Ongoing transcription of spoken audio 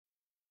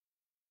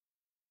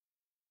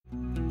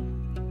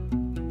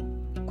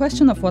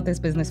question of what is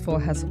business for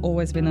has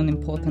always been an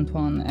important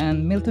one,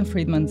 and Milton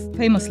Friedman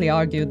famously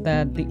argued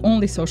that the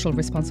only social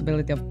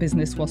responsibility of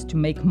business was to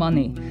make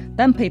money,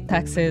 then pay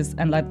taxes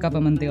and let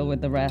government deal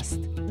with the rest.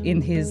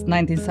 In his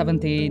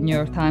 1970 New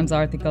York Times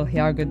article, he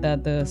argued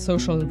that the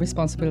social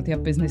responsibility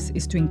of business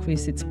is to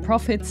increase its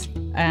profits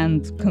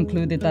and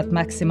concluded that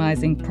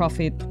maximizing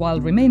profit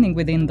while remaining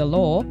within the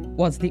law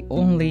was the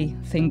only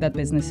thing that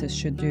businesses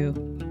should do.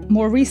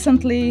 More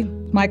recently,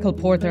 Michael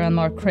Porter and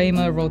Mark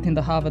Kramer wrote in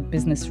the Harvard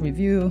Business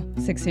Review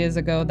 6 years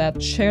ago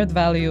that shared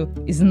value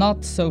is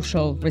not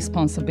social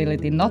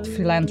responsibility, not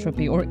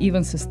philanthropy or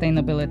even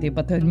sustainability,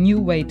 but a new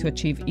way to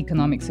achieve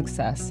economic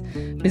success.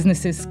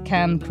 Businesses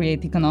can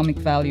create economic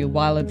value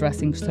while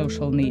addressing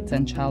social needs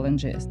and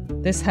challenges.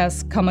 This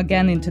has come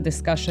again into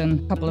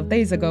discussion a couple of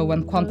days ago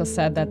when Qantas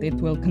said that it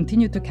will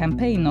continue to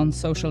campaign on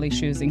social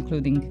issues,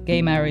 including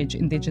gay marriage,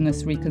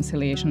 Indigenous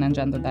reconciliation, and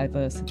gender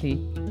diversity.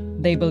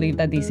 They believe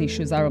that these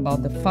issues are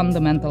about the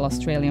fundamental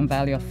Australian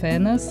value of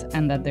fairness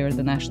and that they're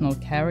the national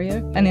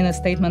carrier. And in a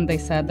statement, they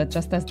said that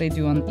just as they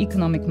do on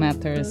economic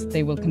matters,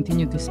 they will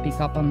continue to speak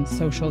up on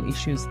social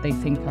issues they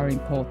think are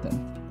important.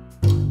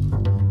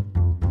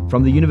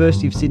 From the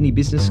University of Sydney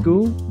Business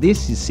School,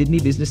 this is Sydney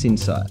Business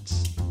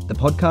Insights, the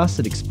podcast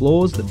that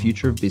explores the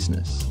future of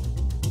business.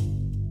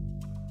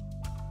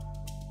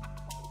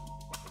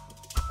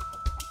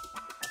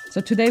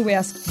 So today we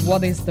ask,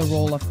 what is the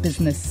role of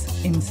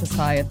business in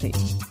society?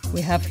 We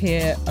have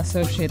here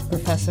Associate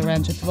Professor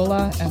Ranjit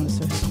Vulla and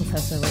Associate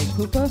Professor Ray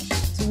Cooper.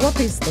 So what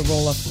is the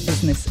role of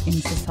business in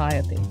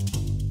society?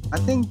 I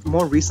think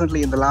more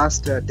recently in the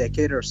last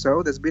decade or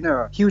so, there's been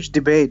a huge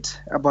debate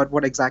about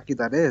what exactly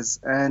that is.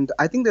 And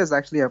I think there's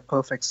actually a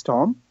perfect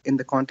storm in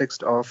the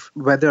context of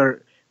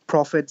whether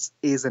profits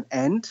is an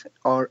end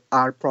or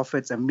are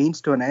profits a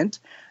means to an end.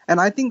 And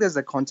I think there's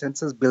a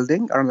consensus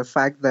building around the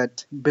fact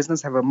that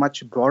business have a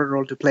much broader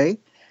role to play.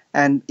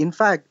 And in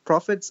fact,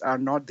 profits are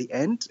not the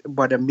end,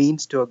 but a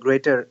means to a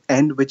greater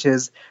end, which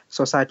is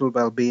societal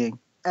well-being.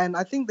 And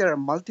I think there are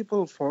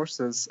multiple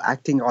forces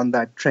acting on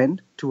that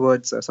trend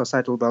towards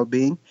societal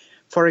well-being.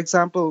 For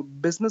example,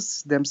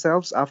 business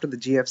themselves after the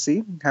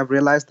GFC have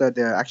realized that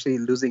they're actually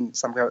losing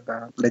some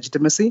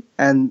legitimacy,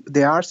 and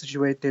they are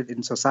situated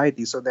in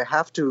society. So they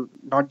have to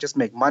not just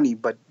make money,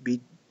 but be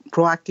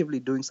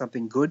proactively doing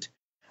something good.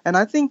 And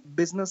I think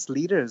business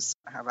leaders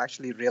have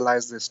actually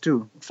realized this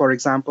too. For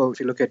example, if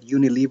you look at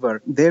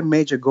Unilever, their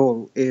major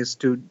goal is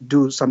to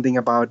do something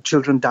about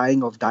children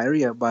dying of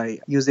diarrhea by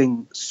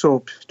using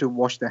soap to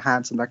wash their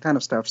hands and that kind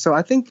of stuff. So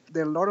I think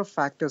there are a lot of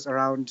factors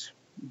around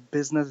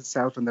business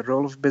itself and the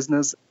role of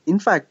business. In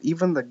fact,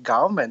 even the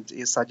government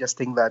is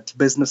suggesting that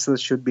businesses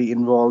should be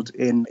involved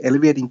in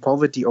alleviating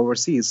poverty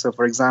overseas. So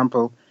for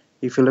example,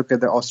 if you look at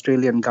the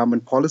Australian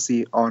government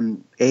policy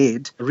on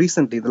aid,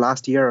 recently, the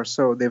last year or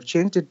so, they've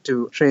changed it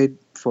to trade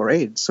for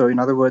aid. So in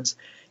other words,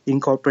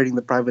 incorporating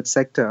the private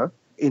sector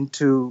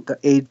into the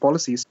aid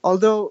policies.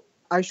 Although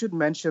I should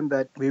mention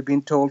that we've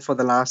been told for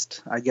the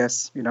last,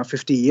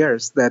 50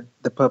 years that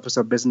the purpose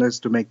of business is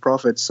to make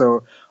profits.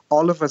 So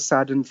all of a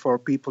sudden, for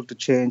people to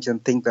change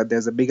and think that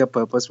there's a bigger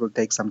purpose will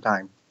take some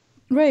time.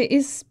 Ray,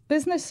 is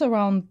business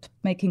around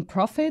making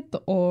profit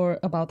or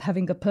about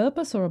having a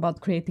purpose or about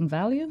creating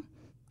value?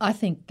 I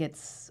think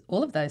it's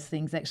all of those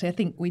things, actually. I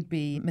think we'd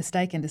be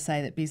mistaken to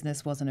say that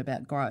business wasn't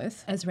about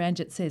growth. As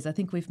Ranjit says, I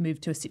think we've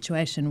moved to a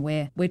situation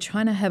where we're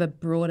trying to have a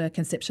broader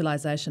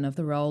conceptualisation of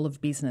the role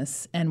of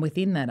business. And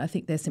within that, I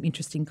think there's some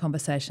interesting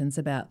conversations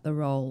about the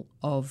role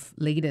of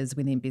leaders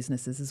within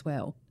businesses as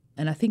well.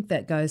 And I think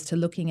that goes to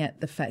looking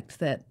at the fact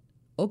that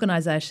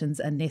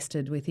organisations are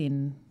nested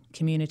within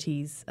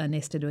communities, are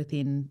nested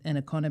within an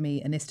economy,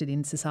 are nested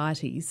in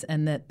societies,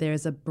 and that there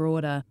is a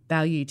broader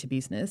value to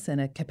business and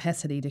a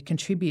capacity to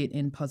contribute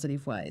in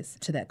positive ways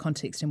to that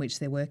context in which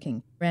they're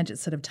working. Ranjit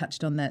sort of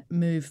touched on that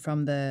move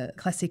from the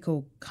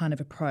classical kind of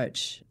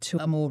approach to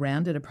a more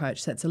rounded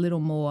approach that's a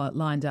little more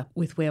lined up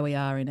with where we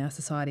are in our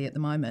society at the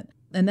moment.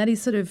 And that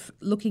is sort of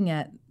looking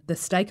at the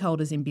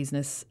stakeholders in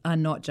business are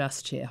not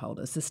just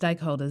shareholders. The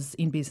stakeholders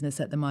in business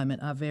at the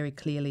moment are very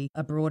clearly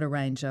a broader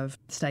range of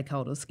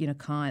stakeholders,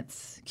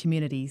 clients,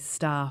 communities,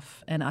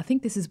 staff. And I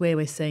think this is where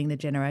we're seeing the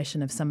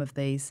generation of some of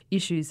these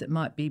issues that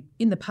might be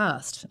in the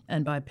past,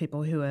 and by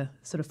people who are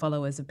sort of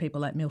followers of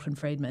people like Milton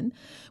Friedman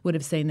would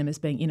have seen them as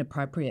being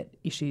inappropriate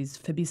issues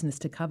for business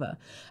to cover,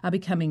 are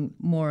becoming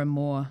more and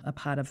more a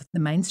part of the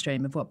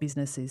mainstream of what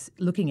business is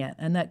looking at.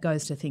 And that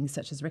goes to things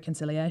such as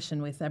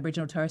reconciliation with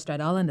Aboriginal and Torres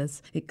Strait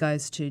Islanders. It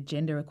goes to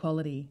gender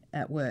equality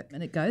at work,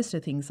 and it goes to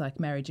things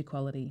like marriage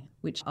equality,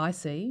 which I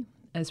see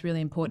as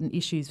really important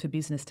issues for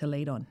business to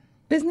lead on.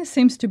 Business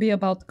seems to be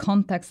about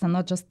context and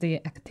not just the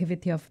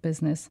activity of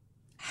business.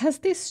 Has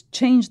this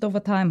changed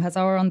over time? Has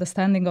our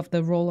understanding of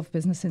the role of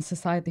business in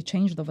society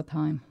changed over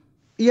time?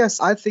 Yes,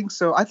 I think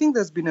so. I think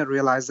there's been a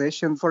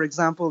realization, for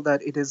example,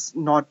 that it is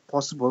not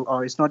possible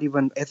or it's not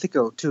even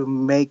ethical to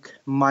make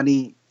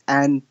money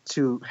and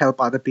to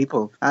help other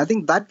people. I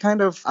think that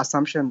kind of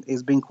assumption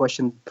is being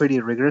questioned pretty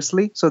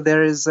rigorously. So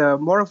there is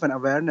more of an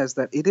awareness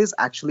that it is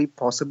actually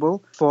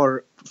possible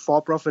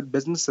for-profit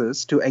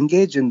businesses to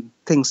engage in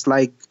things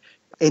like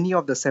any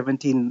of the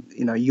 17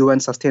 UN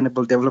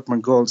Sustainable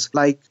Development Goals,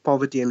 like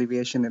poverty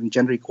alleviation and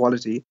gender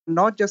equality,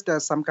 not just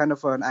as some kind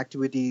of an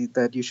activity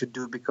that you should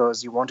do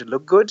because you want to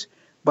look good,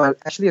 but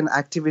actually an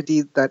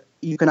activity that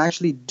you can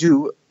actually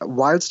do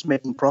whilst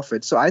making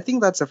profit. So I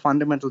think that's a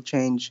fundamental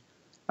change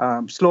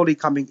slowly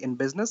coming in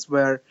business,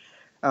 where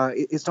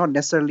it's not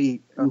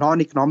necessarily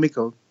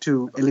non-economical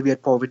to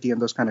alleviate poverty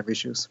and those kind of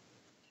issues.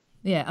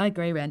 Yeah, I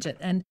agree, Ranjit.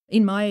 And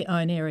in my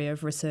own area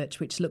of research,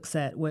 which looks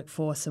at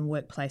workforce and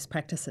workplace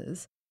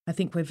practices, I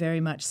think we're very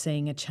much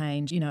seeing a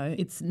change.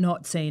 It's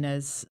not seen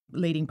as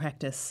leading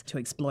practice to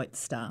exploit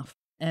staff.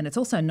 And it's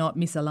also not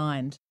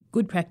misaligned.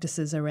 Good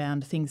practices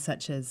around things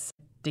such as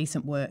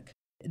decent work,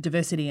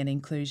 diversity and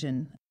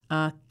inclusion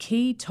are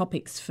key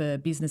topics for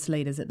business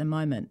leaders at the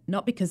moment,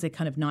 not because they're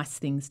kind of nice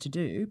things to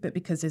do, but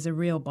because there's a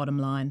real bottom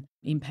line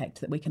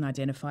impact that we can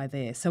identify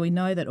there. So we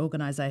know that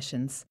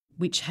organisations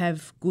which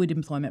have good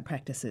employment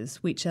practices,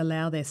 which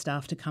allow their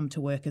staff to come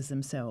to work as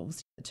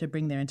themselves, to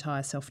bring their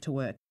entire self to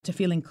work, to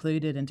feel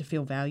included and to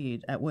feel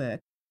valued at work,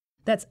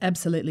 that's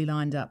absolutely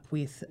lined up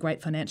with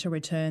great financial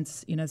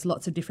returns. There's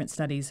lots of different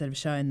studies that have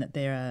shown that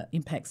there are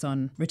impacts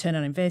on return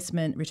on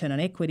investment, return on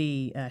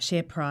equity,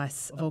 share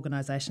price of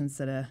organisations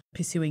that are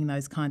pursuing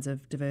those kinds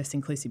of diverse,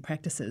 inclusive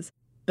practices.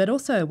 But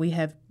also we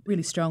have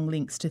really strong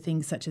links to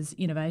things such as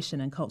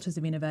innovation and cultures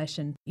of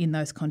innovation in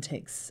those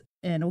contexts,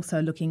 and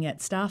also looking at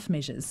staff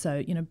measures,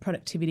 so,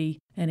 productivity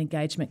and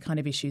engagement kind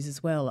of issues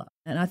as well.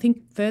 And I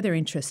think further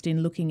interest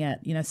in looking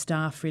at,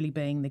 staff really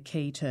being the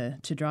key to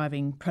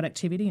driving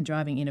productivity and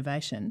driving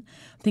innovation.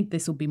 I think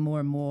this will be more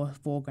and more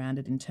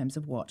foregrounded in terms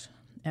of what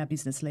our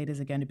business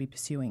leaders are going to be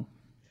pursuing.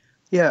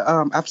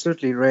 Yeah,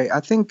 absolutely, Ray. I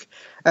think,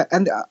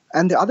 and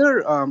the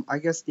other,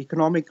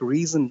 economic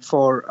reason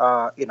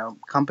for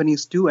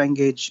companies to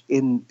engage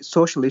in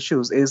social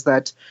issues is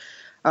that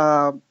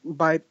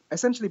by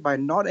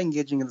not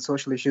engaging in the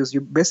social issues,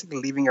 you're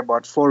basically leaving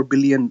about 4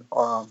 billion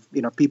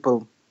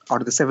people out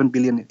of the 7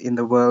 billion in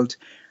the world.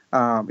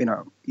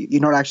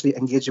 You're not actually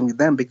engaging with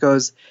them,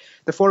 because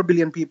the 4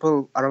 billion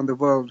people around the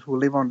world who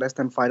live on less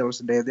than $5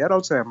 a day, they are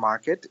also a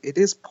market. It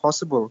is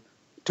possible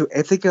to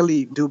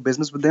ethically do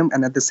business with them,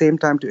 and at the same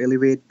time to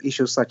elevate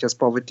issues such as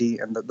poverty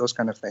and those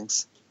kind of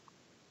things.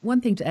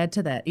 One thing to add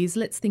to that is,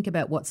 let's think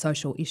about what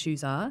social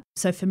issues are.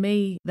 So for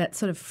me, that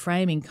sort of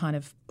framing kind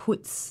of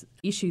puts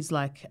issues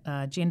like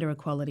gender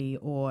equality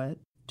or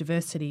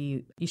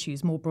diversity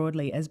issues more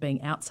broadly as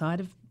being outside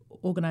of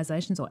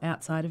organisations or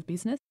outside of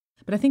business.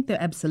 But I think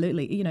they're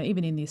absolutely,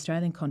 even in the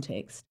Australian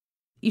context,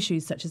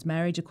 issues such as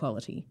marriage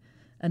equality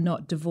are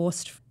not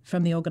divorced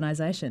from the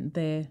organisation.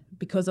 They're,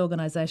 because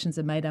organisations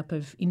are made up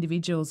of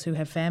individuals who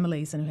have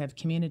families and who have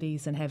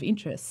communities and have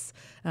interests,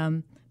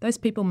 those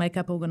people make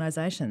up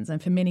organisations.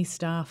 And for many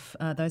staff,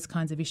 those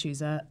kinds of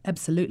issues are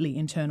absolutely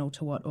internal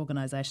to what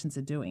organisations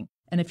are doing.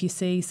 And if you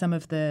see some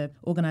of the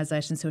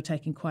organisations who are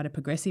taking quite a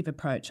progressive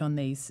approach on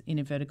these, in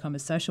inverted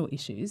commas, social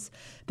issues,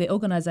 they're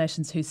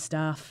organisations whose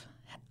staff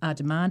are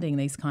demanding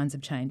these kinds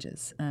of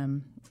changes,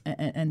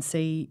 and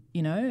see,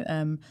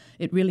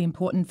 it really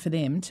important for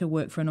them to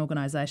work for an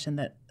organisation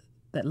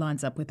that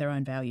lines up with their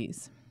own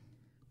values.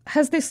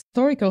 Has this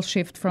historical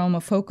shift from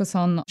a focus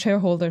on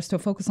shareholders to a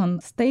focus on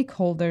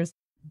stakeholders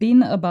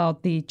been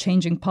about the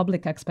changing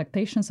public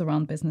expectations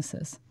around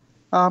businesses?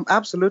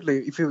 Absolutely.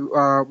 If you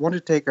want to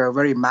take a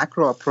very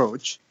macro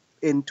approach,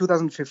 in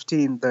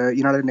 2015, the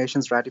United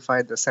Nations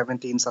ratified the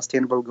 17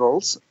 Sustainable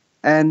Goals.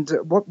 And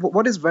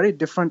what is very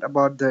different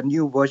about the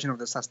new version of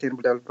the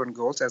Sustainable Development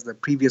Goals as the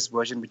previous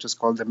version, which was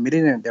called the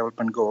Millennium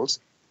Development Goals,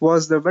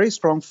 was the very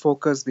strong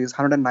focus these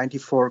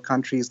 194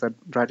 countries that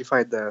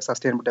ratified the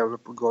Sustainable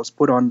Development Goals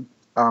put on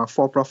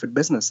for-profit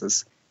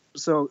businesses.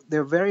 So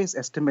there are various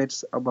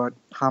estimates about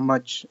how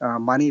much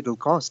money it will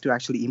cost to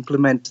actually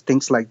implement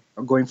things like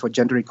going for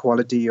gender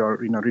equality or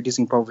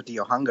reducing poverty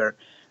or hunger.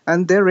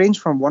 And they range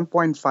from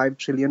 $1.5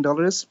 trillion to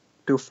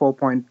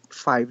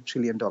 $4.5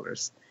 trillion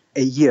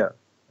a year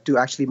to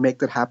actually make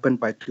that happen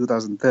by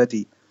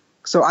 2030.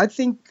 So I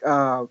think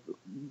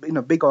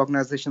big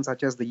organizations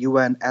such as the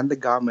UN and the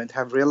government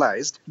have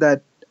realized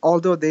that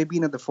although they've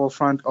been at the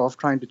forefront of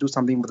trying to do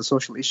something with the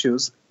social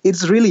issues,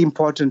 it's really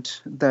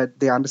important that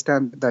they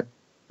understand that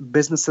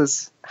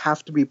businesses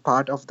have to be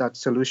part of that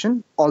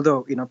solution.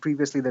 Although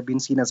previously they've been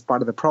seen as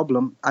part of the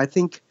problem, I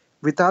think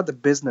without the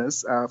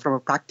business, from a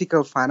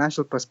practical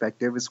financial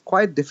perspective, it's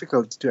quite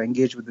difficult to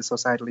engage with the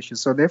societal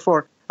issues. So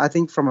therefore, I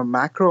think from a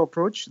macro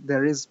approach,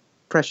 there is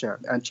pressure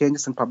and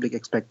changes in public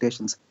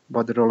expectations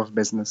about the role of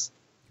business.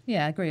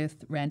 Yeah, I agree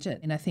with Ranjit.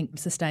 And I think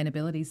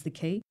sustainability is the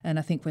key. And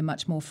I think we're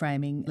much more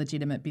framing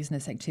legitimate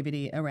business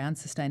activity around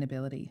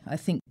sustainability. I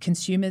think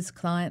consumers,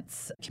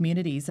 clients,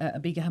 communities are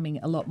becoming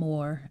a lot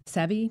more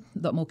savvy,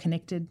 a lot more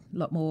connected, a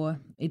lot more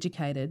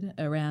educated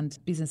around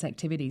business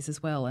activities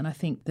as well. And I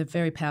think the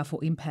very powerful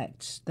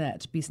impact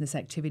that business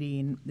activity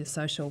in the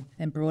social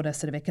and broader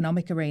sort of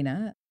economic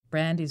arena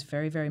Brand is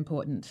very, very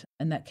important,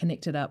 and that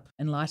connected up,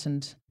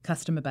 enlightened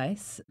customer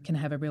base can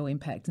have a real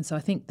impact. And so I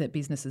think that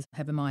businesses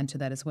have a mind to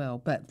that as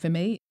well. But for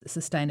me,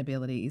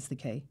 sustainability is the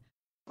key.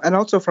 And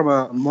also from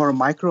a more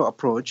micro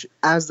approach,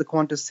 as the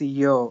Qantas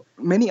CEO,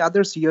 many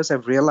other CEOs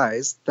have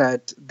realized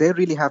that they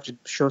really have to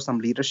show some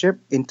leadership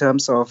in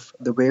terms of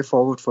the way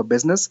forward for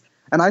business.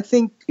 And I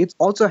think it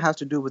also has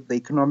to do with the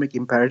economic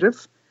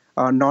imperative,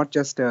 not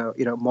just a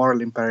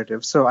moral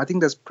imperative. So I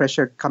think there's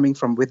pressure coming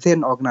from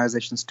within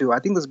organizations too. I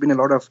think there's been a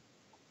lot of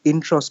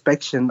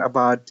introspection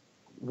about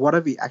what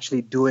are we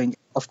actually doing,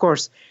 of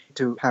course,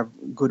 to have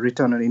good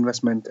return on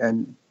investment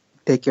and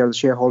take care of the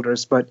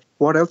shareholders, but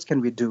what else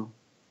can we do?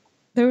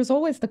 There is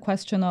always the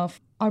question of,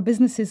 are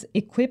businesses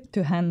equipped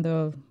to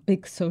handle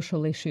big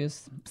social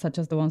issues, such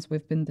as the ones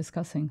we've been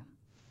discussing?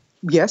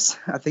 Yes,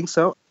 I think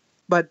so.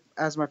 But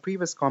as my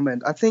previous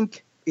comment, I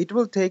think it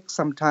will take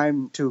some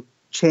time to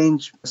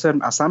change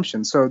certain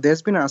assumptions. So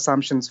there's been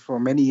assumptions for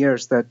many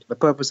years that the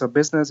purpose of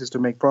business is to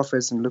make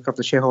profits and look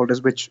after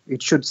shareholders, which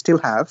it should still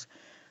have.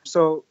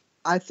 So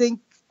I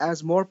think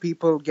as more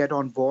people get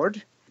on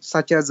board,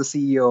 such as the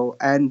CEO,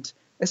 and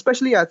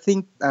especially I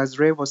think, as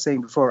Ray was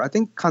saying before, I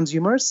think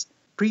consumers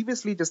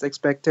previously just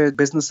expected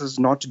businesses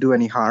not to do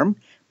any harm.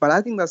 But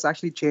I think that's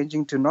actually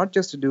changing to not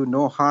just to do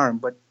no harm,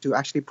 but to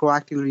actually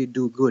proactively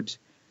do good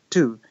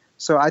too.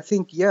 So I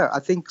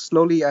think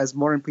slowly as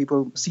more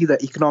people see the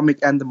economic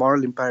and the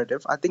moral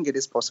imperative, I think it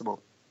is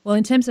possible. Well,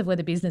 in terms of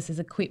whether business is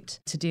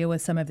equipped to deal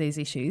with some of these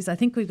issues, I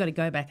think we've got to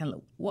go back and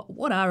look,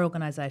 what are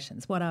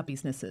organisations? What are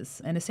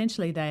businesses? And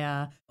essentially they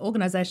are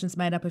organisations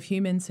made up of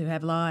humans who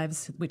have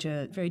lives which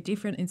are very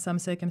different in some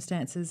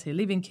circumstances, who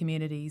live in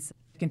communities,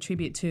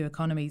 contribute to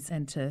economies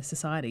and to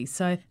society.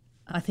 So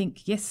I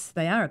think, yes,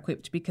 they are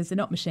equipped because they're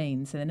not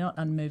machines, they're not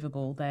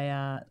unmovable. They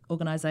are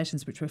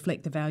organisations which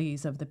reflect the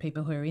values of the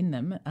people who are in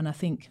them, and I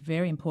think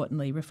very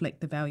importantly reflect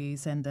the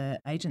values and the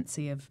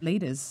agency of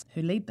leaders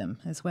who lead them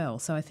as well.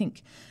 So I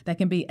think they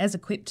can be as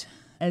equipped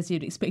as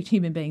you'd expect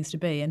human beings to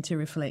be, and to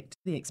reflect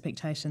the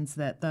expectations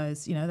that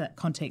those, that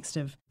context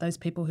of those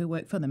people who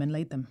work for them and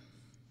lead them.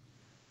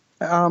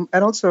 And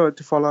also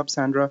to follow up,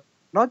 Sandra,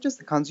 not just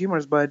the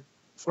consumers, but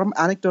from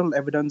anecdotal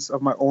evidence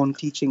of my own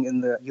teaching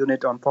in the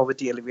unit on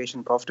poverty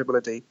alleviation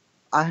profitability,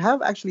 I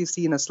have actually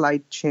seen a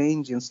slight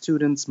change in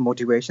students'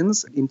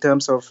 motivations in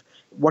terms of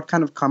what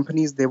kind of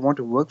companies they want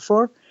to work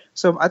for.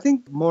 So I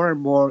think more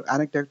and more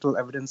anecdotal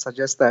evidence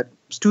suggests that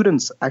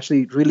students,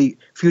 actually really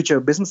future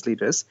business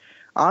leaders,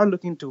 are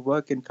looking to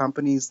work in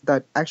companies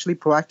that actually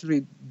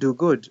proactively do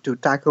good to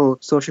tackle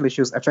social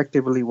issues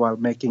effectively while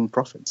making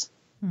profits.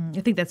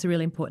 I think that's a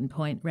really important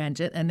point,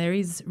 Ranjit. And there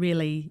is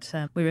really,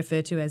 we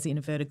refer to as, in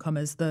inverted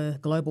commas, the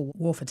global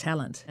war for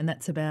talent. And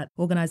that's about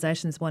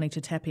organisations wanting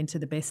to tap into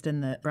the best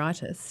and the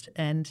brightest.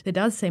 And there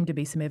does seem to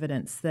be some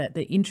evidence that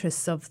the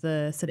interests of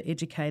the sort of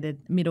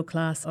educated middle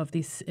class of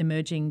this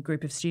emerging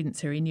group of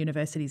students who are in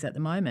universities at the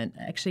moment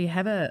actually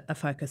have a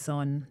focus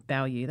on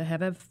value. They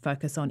have a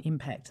focus on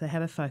impact. They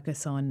have a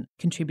focus on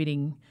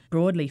contributing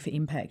broadly for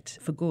impact,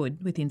 for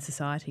good within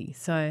society.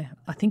 So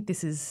I think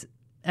this is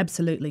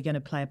absolutely going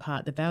to play a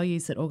part. The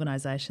values that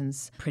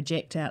organisations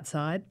project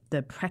outside,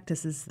 the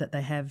practices that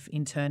they have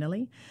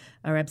internally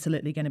are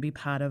absolutely going to be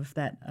part of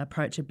that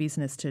approach of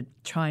business to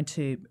trying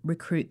to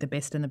recruit the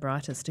best and the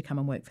brightest to come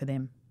and work for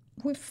them.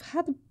 We've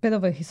had a bit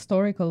of a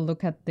historical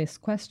look at this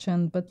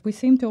question, but we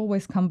seem to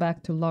always come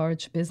back to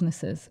large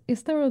businesses.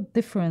 Is there a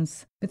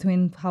difference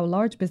between how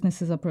large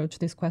businesses approach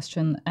this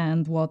question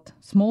and what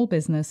small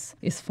business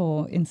is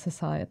for in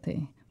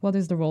society? What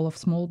is the role of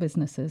small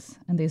businesses,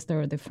 and is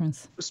there a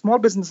difference? Small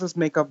businesses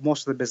make up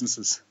most of the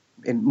businesses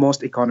in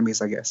most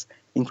economies, I guess,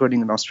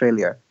 including in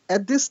Australia.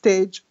 At this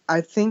stage,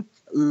 I think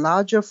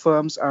larger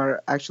firms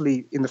are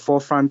actually in the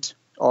forefront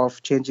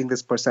of changing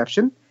this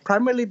perception,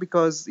 primarily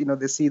because,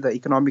 they see the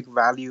economic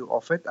value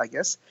of it, I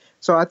guess.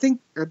 So I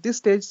think at this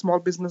stage, small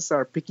businesses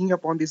are picking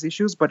up on these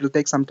issues, but it'll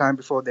take some time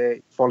before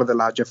they follow the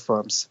larger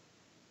firms.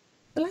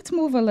 Let's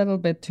move a little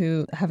bit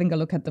to having a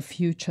look at the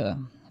future.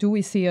 Do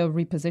we see a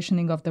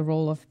repositioning of the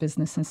role of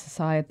business in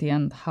society,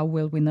 and how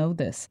will we know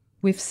this?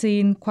 We've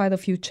seen quite a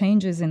few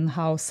changes in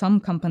how some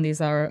companies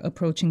are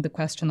approaching the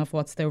question of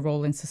what's their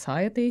role in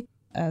society.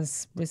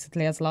 As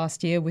recently as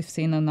last year, we've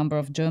seen a number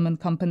of German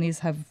companies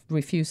have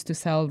refused to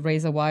sell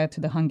razor wire to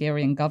the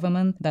Hungarian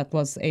government that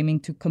was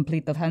aiming to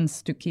complete the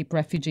fence to keep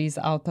refugees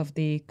out of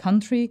the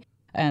country.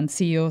 And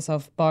CEOs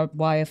of barbed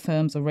wire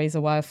firms or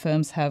razor wire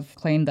firms have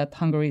claimed that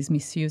Hungary is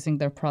misusing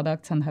their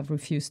products and have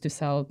refused to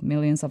sell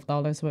millions of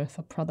dollars worth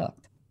of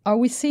product. Are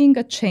we seeing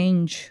a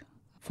change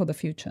for the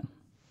future?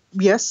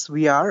 Yes,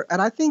 we are.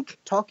 And I think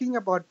talking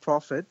about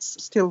profits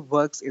still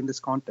works in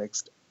this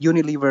context.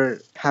 Unilever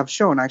have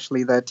shown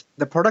actually that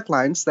the product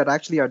lines that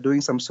actually are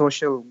doing some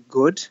social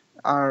good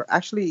are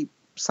actually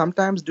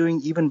sometimes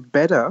doing even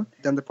better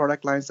than the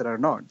product lines that are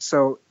not.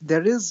 So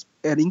there is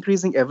an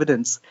increasing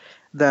evidence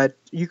that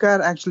you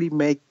can actually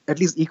make at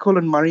least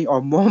equivalent money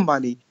or more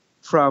money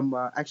from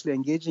actually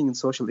engaging in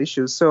social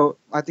issues. So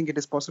I think it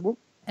is possible.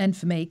 And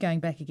for me, going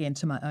back again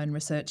to my own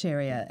research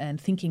area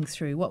and thinking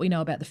through what we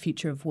know about the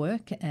future of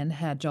work and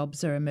how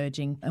jobs are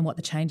emerging and what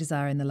the changes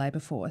are in the labour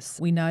force,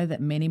 we know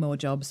that many more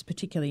jobs,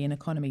 particularly in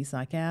economies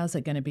like ours,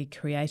 are going to be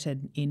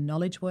created in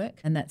knowledge work.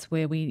 And that's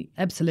where we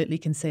absolutely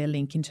can see a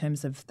link in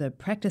terms of the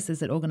practices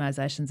that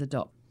organisations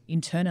adopt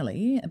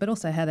internally, but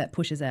also how that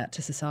pushes out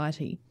to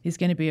society is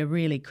going to be a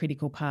really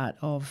critical part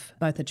of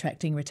both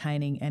attracting,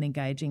 retaining and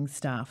engaging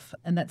staff.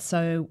 And that's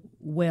so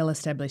well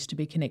established to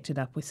be connected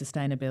up with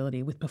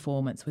sustainability, with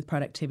performance, with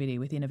productivity,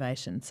 with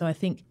innovation. So I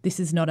think this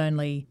is not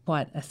only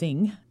quite a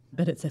thing,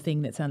 but it's a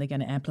thing that's only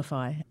going to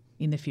amplify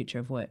in the future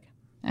of work.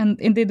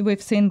 And indeed,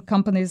 we've seen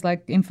companies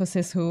like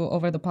Infosys who,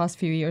 over the past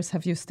few years,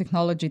 have used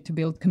technology to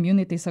build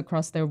communities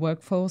across their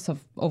workforce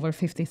of over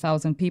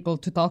 50,000 people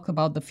to talk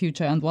about the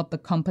future and what the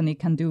company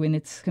can do in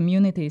its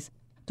communities.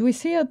 Do we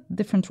see a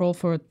different role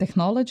for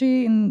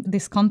technology in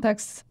this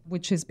context,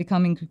 which is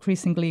becoming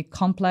increasingly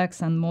complex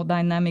and more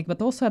dynamic,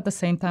 but also at the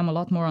same time a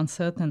lot more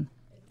uncertain?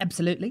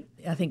 Absolutely.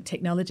 I think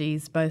technology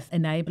is both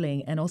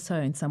enabling and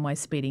also in some ways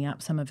speeding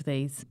up some of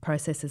these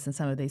processes and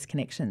some of these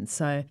connections.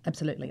 So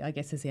absolutely, I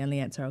guess is the only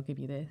answer I'll give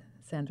you there,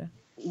 Sandra.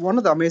 One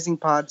of the amazing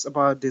parts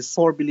about these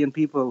 4 billion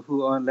people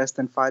who earn less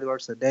than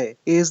 $5 a day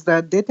is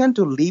that they tend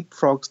to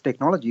leapfrog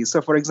technology.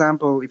 So, for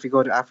example, if you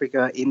go to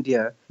Africa,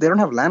 India, they don't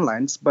have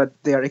landlines, but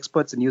they are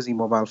experts in using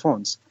mobile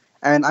phones.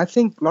 And I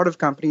think a lot of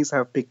companies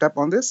have picked up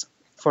on this.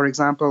 For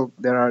example,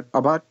 there are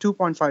about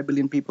 2.5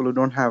 billion people who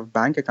don't have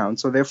bank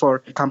accounts. So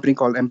therefore, a company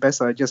called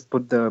M-Pesa just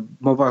put the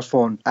mobile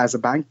phone as a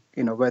bank,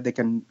 where they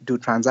can do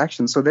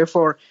transactions. So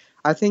therefore,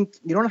 I think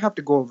you don't have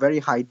to go very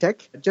high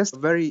tech. Just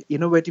very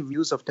innovative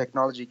use of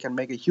technology can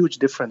make a huge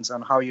difference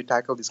on how you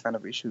tackle these kind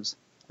of issues.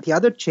 The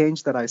other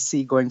change that I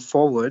see going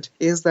forward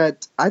is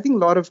that I think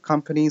a lot of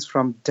companies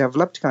from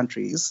developed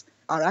countries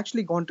are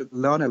actually going to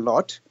learn a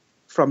lot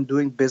from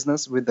doing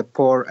business with the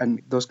poor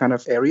and those kind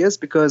of areas,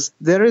 because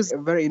there is a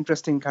very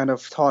interesting kind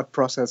of thought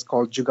process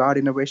called Jugaad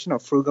innovation or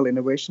frugal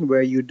innovation,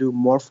 where you do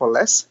more for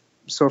less.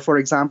 So, for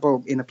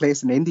example, in a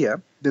place in India,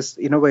 this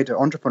innovator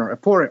entrepreneur, a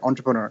poor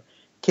entrepreneur,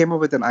 came up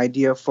with an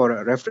idea for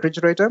a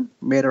refrigerator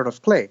made out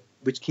of clay,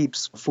 which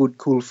keeps food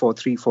cool for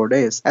 3-4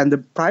 days. And the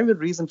primary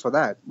reason for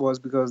that was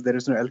because there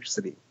is no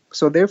electricity.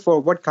 So therefore,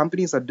 what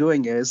companies are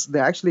doing is they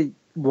actually,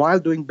 while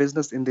doing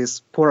business in these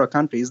poorer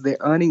countries, they're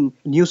earning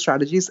new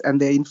strategies and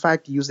they're in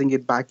fact using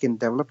it back in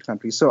developed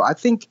countries. So I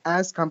think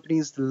as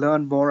companies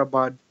learn more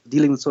about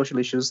dealing with social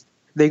issues,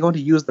 they're going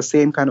to use the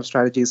same kind of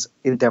strategies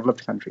in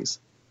developed countries.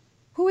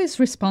 Who is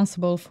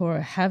responsible for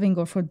having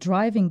or for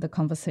driving the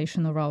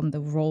conversation around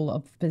the role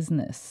of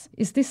business?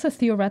 Is this a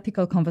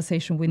theoretical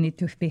conversation we need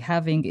to be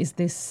having? Is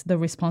this the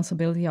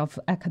responsibility of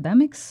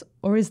academics,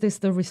 or is this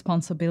the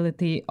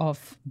responsibility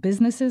of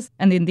businesses?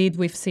 And indeed,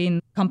 we've seen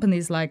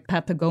companies like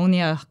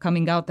Patagonia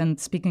coming out and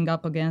speaking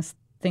up against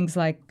things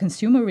like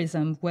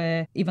consumerism,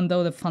 where even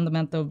though the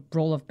fundamental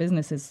role of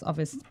business is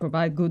obviously to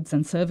provide goods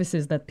and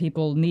services that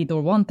people need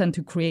or want and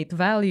to create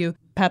value,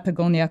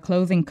 Patagonia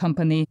clothing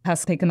company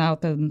has taken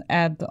out an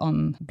ad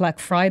on Black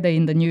Friday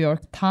in the New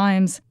York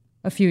Times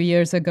a few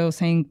years ago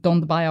saying,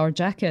 don't buy our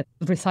jacket,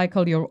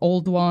 recycle your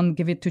old one,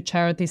 give it to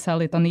charity, sell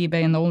it on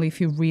eBay, and only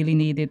if you really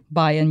need it,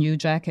 buy a new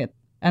jacket.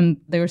 And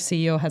their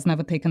CEO has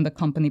never taken the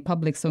company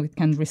public, so it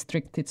can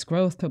restrict its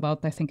growth to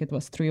about, I think it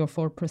was 3 or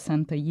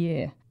 4% a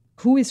year.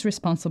 Who is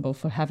responsible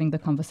for having the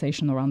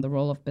conversation around the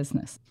role of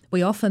business?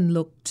 We often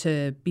look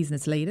to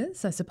business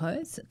leaders, I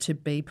suppose, to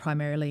be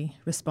primarily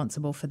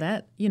responsible for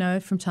that.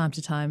 From time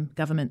to time,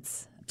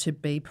 governments to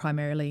be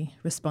primarily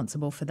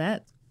responsible for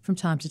that. From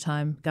time to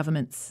time,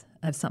 governments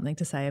have something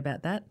to say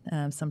about that,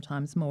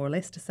 sometimes more or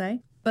less to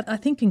say. But I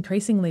think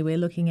increasingly we're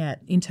looking at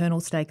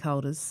internal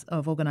stakeholders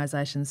of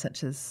organisations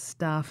such as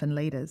staff and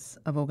leaders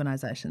of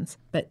organisations.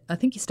 But I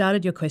think you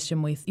started your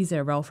question with, is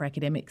there a role for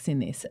academics in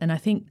this? And I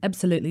think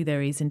absolutely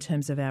there is in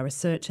terms of our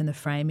research and the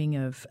framing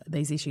of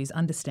these issues,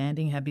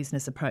 understanding how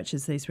business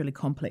approaches these really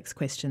complex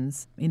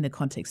questions in the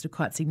context of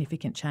quite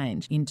significant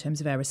change in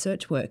terms of our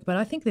research work. But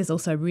I think there's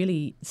also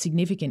really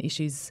significant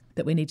issues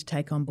that we need to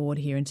take on board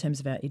here in terms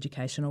of our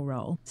educational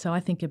role. So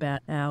I think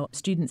about our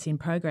students in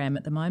program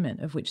at the moment,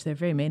 of which there are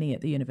very many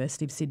at the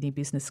University of Sydney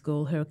Business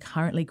School who are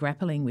currently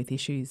grappling with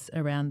issues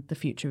around the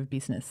future of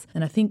business.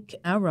 And I think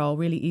our role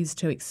really is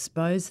to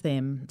expose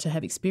them to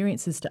have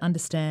experiences to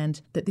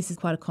understand that this is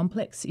quite a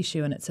complex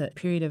issue and it's a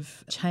period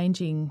of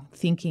changing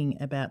thinking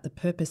about the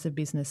purpose of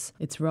business,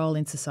 its role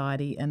in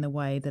society and the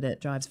way that it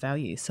drives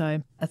value.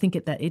 So I think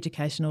at that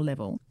educational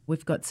level,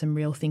 we've got some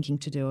real thinking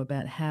to do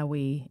about how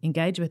we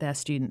engage with our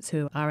students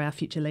who are our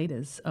future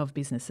leaders of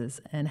businesses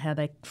and how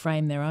they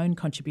frame their own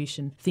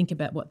contribution, think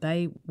about what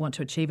they want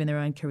to achieve in their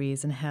own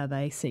careers and how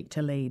they seek to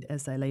lead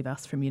as they leave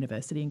us from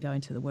university and go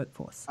into the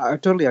workforce. I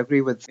totally agree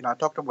with, I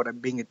talked about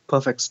it being a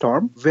perfect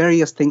storm,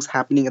 various things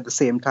happening at the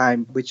same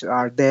time, which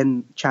are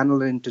then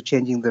channeled into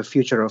changing the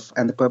future of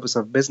and the purpose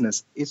of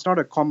business. It's not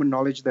a common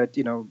knowledge that,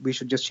 we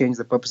should just change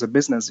the purpose of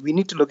business. We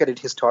need to look at it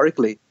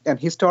historically. And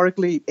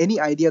historically, any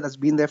idea that's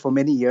been there for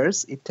many years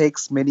years, it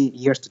takes many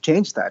years to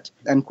change that.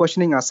 And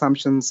questioning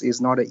assumptions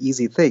is not an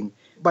easy thing.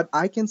 But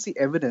I can see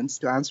evidence,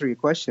 to answer your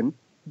question,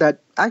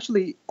 that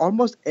actually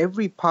almost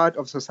every part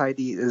of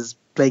society is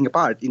playing a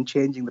part in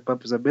changing the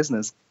purpose of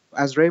business.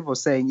 As Ray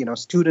was saying,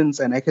 students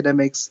and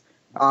academics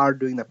are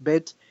doing a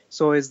bit.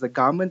 So is the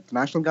government, the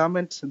national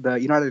government, the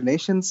United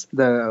Nations,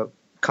 the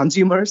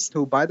consumers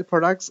who buy the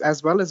products,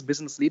 as well as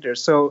business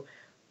leaders. So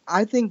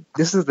I think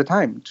this is the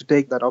time to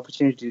take that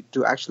opportunity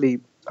to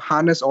actually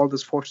harness all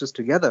these forces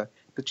together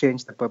to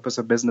change the purpose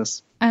of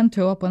business. And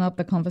to open up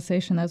the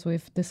conversation, as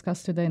we've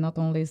discussed today, not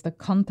only is the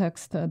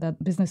context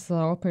that businesses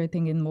are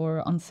operating in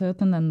more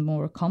uncertain and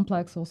more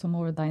complex, also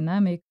more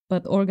dynamic,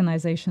 but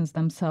organizations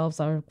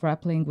themselves are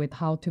grappling with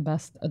how to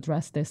best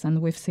address this.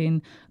 And we've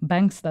seen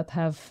banks that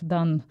have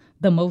done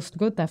the most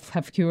good, that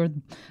have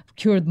cured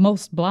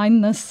most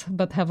blindness,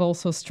 but have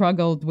also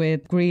struggled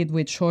with greed,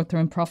 with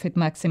short-term profit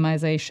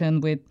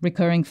maximization, with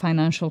recurring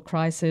financial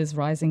crisis,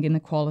 rising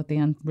inequality,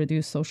 and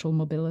reduced social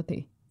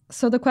mobility.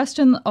 So the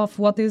question of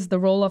what is the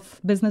role of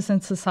business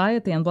in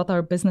society and what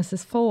are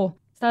businesses for,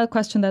 is that a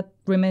question that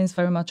remains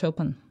very much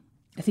open?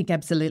 I think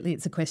absolutely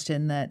it's a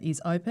question that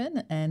is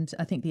open, and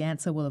I think the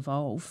answer will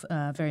evolve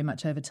very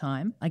much over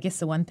time. I guess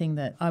the one thing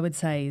that I would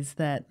say is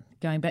that,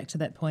 going back to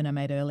that point I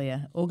made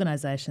earlier,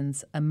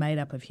 organisations are made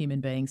up of human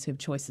beings who have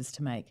choices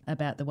to make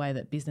about the way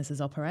that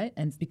businesses operate.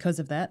 And because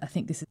of that, I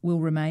think this will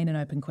remain an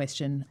open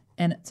question,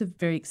 and it's a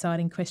very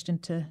exciting question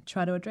to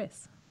try to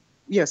address.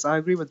 Yes, I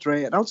agree with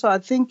Ray. And also, I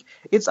think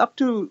it's up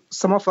to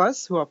some of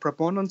us who are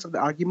proponents of the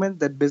argument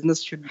that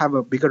business should have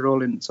a bigger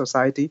role in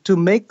society to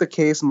make the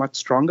case much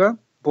stronger,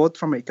 both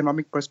from an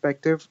economic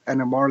perspective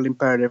and a moral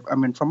imperative. I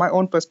mean, from my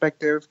own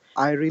perspective,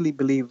 I really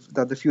believe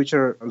that the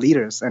future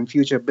leaders and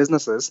future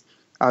businesses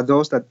are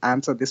those that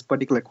answer this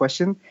particular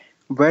question.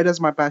 Where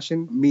does my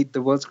passion meet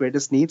the world's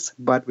greatest needs,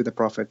 but with a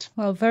profit?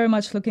 Well, very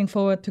much looking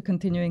forward to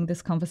continuing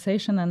this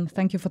conversation, and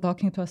thank you for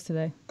talking to us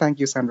today. Thank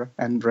you, Sandra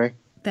and Ray.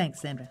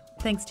 Thanks, Sandra.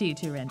 Thanks to you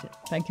too, Ranjit.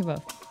 Thank you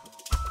both.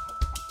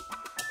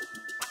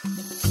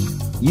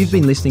 You've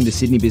been listening to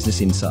Sydney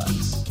Business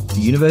Insights,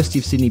 the University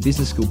of Sydney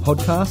Business School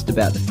podcast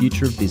about the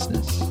future of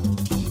business.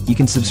 You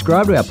can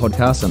subscribe to our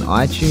podcast on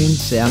iTunes,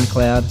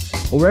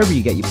 SoundCloud, or wherever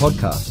you get your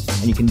podcasts,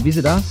 and you can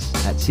visit us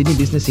at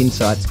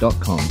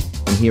sydneybusinessinsights.com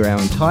and hear our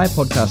entire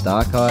podcast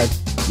archive,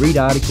 read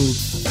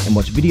articles, and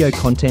watch video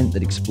content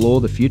that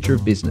explore the future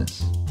of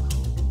business.